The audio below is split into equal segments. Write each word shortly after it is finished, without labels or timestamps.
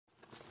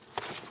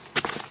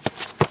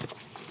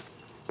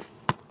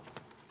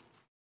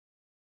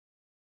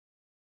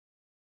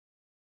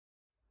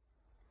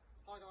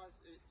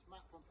guys, it's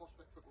Matt from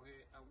Prospect Football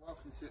here, and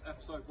welcome to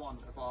episode 1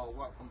 of our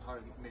Work From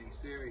Home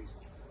mini-series.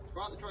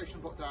 Throughout the duration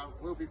of lockdown,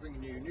 we'll be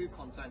bringing you new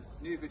content,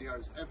 new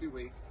videos every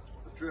week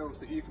of drills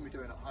that you can be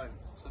doing at home.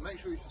 So make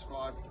sure you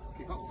subscribe,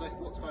 keep up to date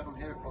with what's going on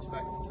here at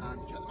Prospect,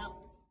 and check them out.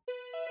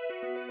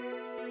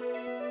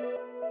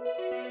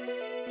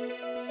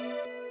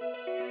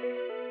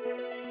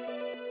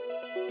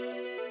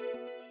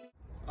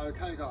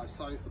 Okay guys,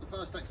 so for the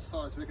first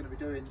exercise we're going to be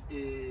doing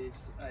is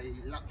a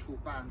lateral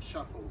band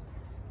shuffle.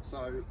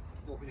 So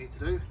what we need to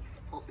do,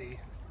 put the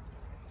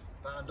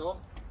band on.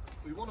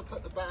 We want to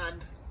put the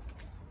band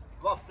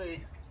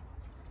roughly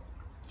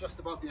just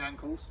above the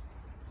ankles.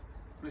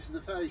 This is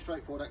a fairly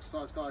straightforward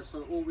exercise guys,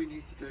 so all we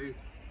need to do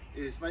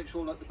is make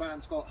sure that the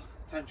band's got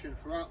tension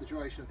throughout the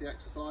duration of the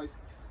exercise.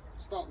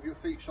 Start with your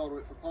feet shoulder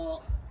width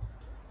apart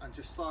and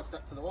just side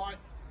step to the right.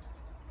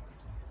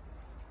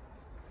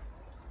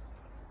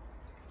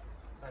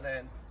 And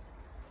then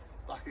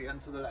back again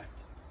to the left.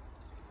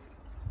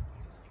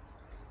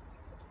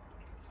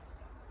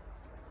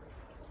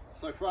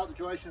 So throughout the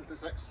duration of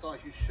this exercise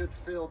you should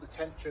feel the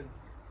tension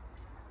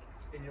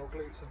in your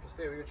glutes and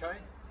posterior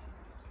chain.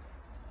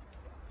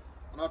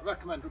 And I'd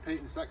recommend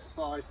repeating this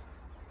exercise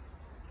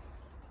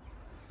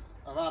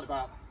around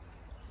about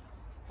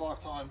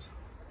 5 times.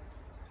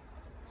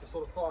 So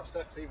sort of 5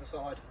 steps either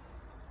side,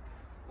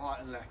 right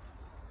and left.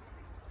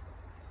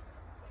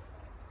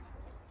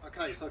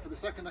 Okay, so for the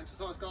second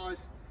exercise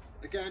guys,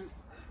 again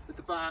with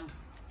the band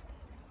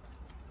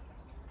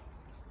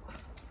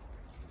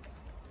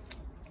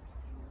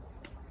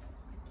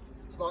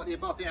slightly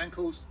above the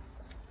ankles.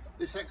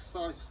 This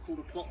exercise is called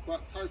a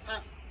clockwork toe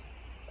tap.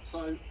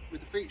 So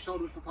with the feet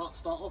shoulder width apart to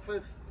start off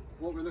with,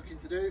 what we're looking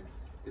to do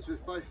is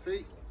with both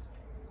feet,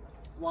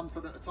 1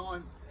 foot at a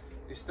time,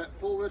 is step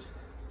forward,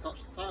 touch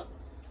the tap,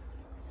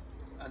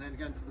 and then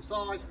again to the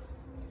side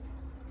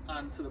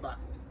and to the back.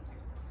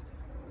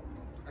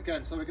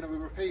 Again, so we're going to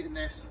be repeating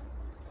this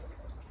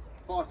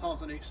 5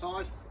 times on each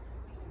side.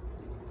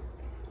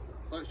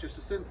 So it's just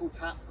a simple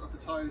tap of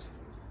the toes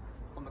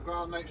on the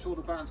ground. Make sure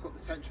the band's got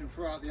the tension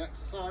throughout the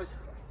exercise.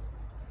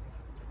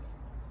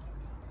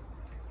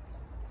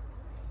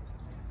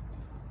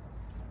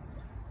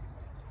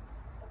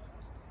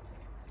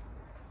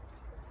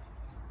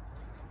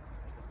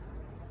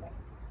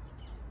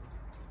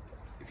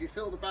 If you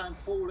feel the band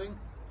falling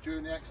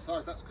during the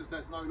exercise, that's because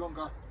there's no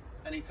longer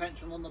any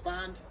tension on the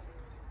band.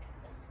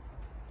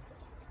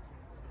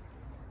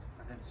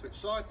 And then switch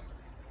sides.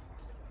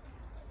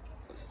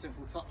 So it's a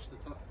simple touch to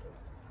touch.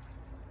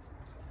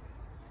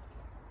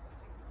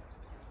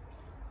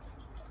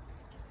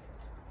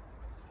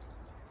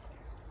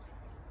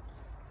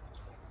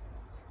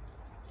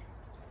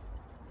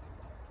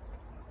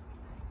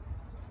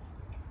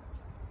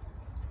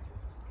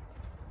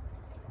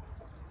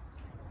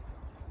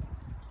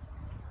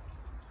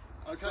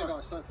 Okay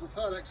guys, so for the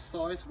third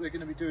exercise we're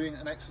going to be doing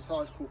an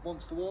exercise called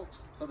monster walks.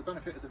 For the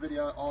benefit of the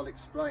video I'll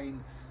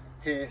explain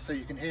here so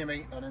you can hear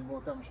me, and then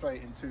we'll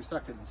demonstrate in 2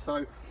 seconds.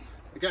 So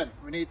again,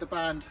 we need the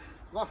band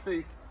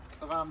roughly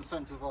around the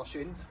centre of our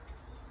shins.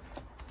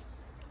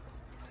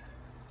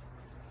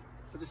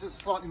 So this is a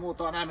slightly more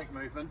dynamic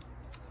movement.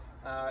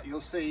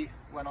 You'll see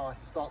when I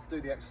start to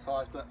do the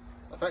exercise, but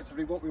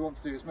effectively what we want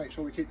to do is make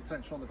sure we keep the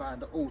tension on the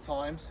band at all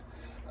times.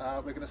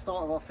 We're going to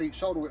start with our feet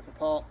shoulder width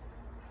apart,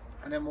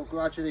 and then we'll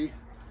gradually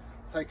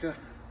take a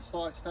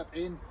slight step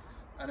in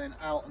and then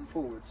out and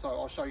forward. So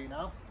I'll show you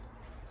now.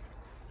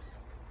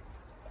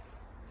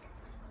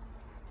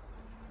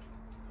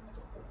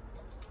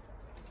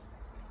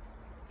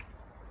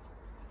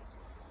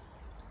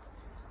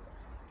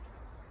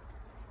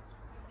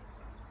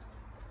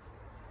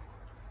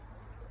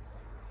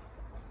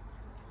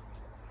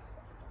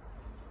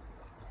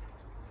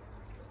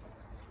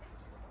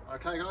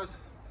 Okay guys,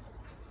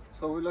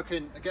 so we're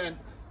looking again,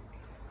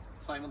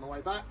 same on the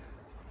way back.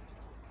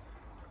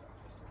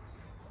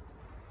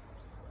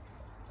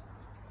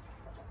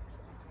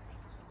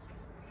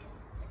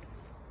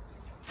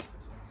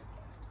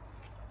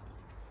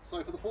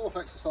 So for the fourth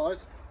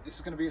exercise, this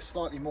is going to be a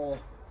slightly more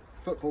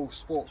football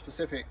sport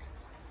specific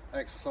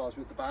exercise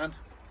with the band.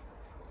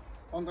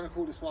 I'm going to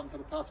call this one, for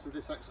the purpose of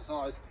this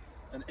exercise,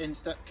 an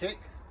instep kick.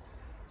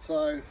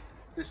 So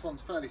this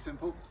one's fairly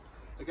simple.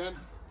 Again,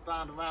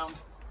 band around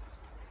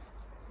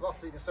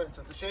roughly the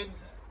centre of the shins,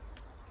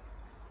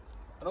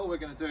 and all we're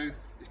going to do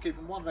is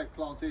keeping one leg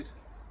planted.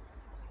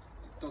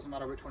 It doesn't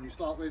matter which one you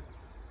start with.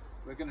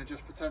 We're going to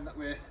just pretend that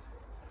we're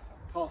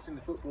passing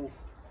the football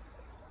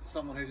to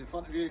someone who's in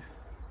front of you.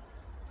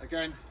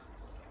 Again,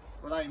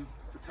 we'll aim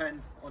for 10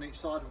 on each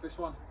side of this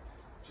one,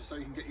 just so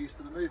you can get used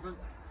to the movement.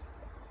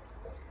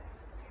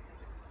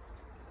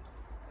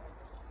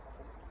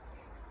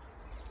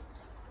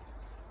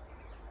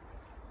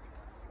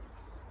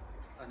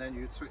 And then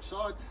you'd switch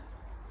sides.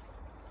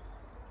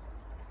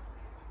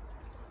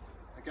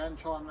 Again,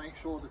 try and make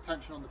sure the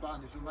tension on the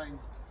band has remained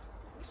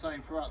the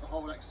same throughout the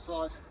whole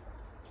exercise.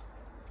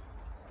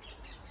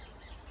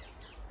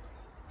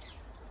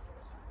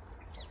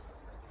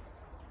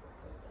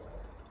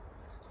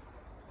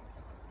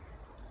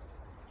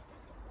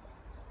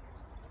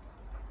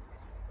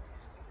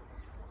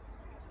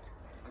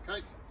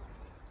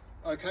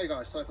 Okay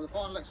guys, so for the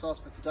final exercise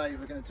for today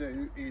we're going to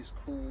do is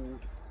called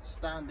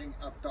standing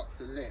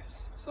abductor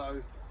lifts.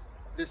 So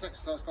this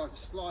exercise, guys, is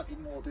slightly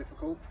more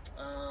difficult.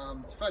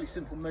 It's a fairly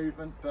simple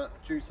movement, but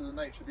due to the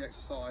nature of the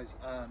exercise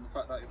and the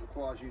fact that it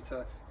requires you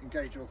to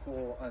engage your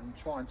core and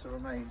trying to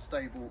remain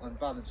stable and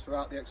balanced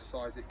throughout the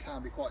exercise, it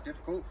can be quite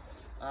difficult.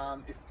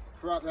 If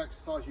throughout the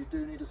exercise you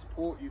do need a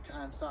support, you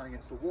can stand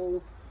against the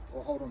wall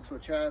or hold onto a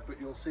chair, but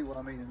you'll see what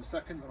I mean in a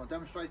second when I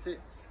demonstrate it.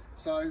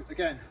 So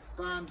again,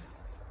 band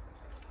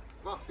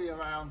roughly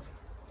around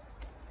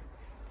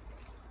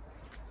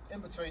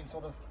in between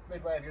sort of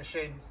midway of your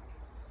shins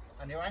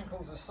and your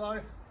ankles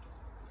are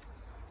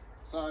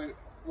so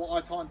what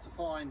I tend to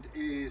find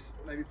is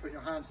maybe putting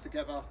your hands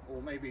together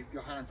or maybe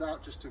your hands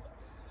out just to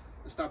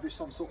establish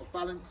some sort of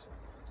balance.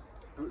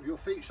 But with your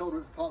feet shoulder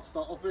width apart to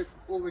start off with,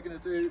 all we're going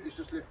to do is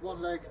just lift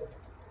one leg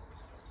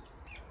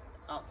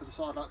out to the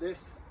side like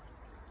this.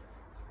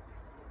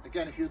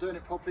 Again, if you're doing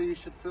it properly, you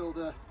should feel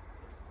the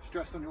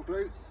stress on your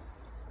glutes.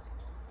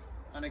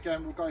 And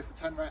again, we'll go for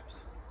 10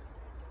 reps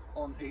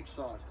on each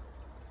side.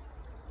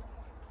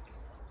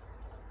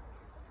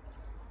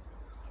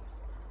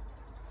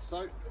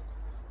 So,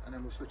 and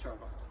then we'll switch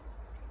over.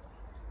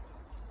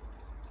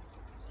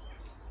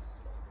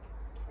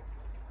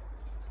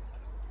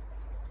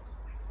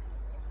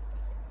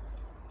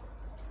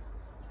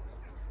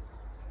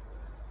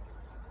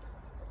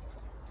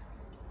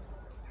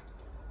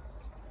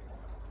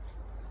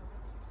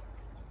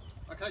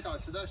 Okay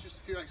guys, so there's just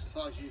a few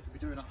exercises you can be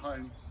doing at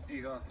home,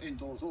 either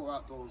indoors or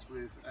outdoors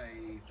with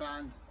a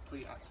band,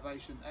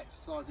 pre-activation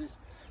exercises.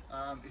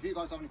 If you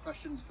guys have any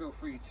questions, feel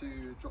free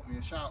to drop me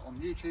a shout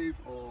on YouTube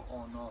or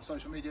on our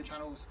social media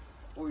channels,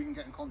 or you can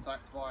get in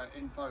contact via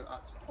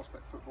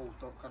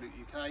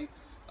info@prospectfootball.co.uk.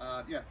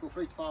 Yeah, feel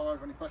free to fire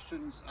over any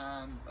questions,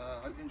 and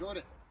hope you enjoyed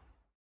it.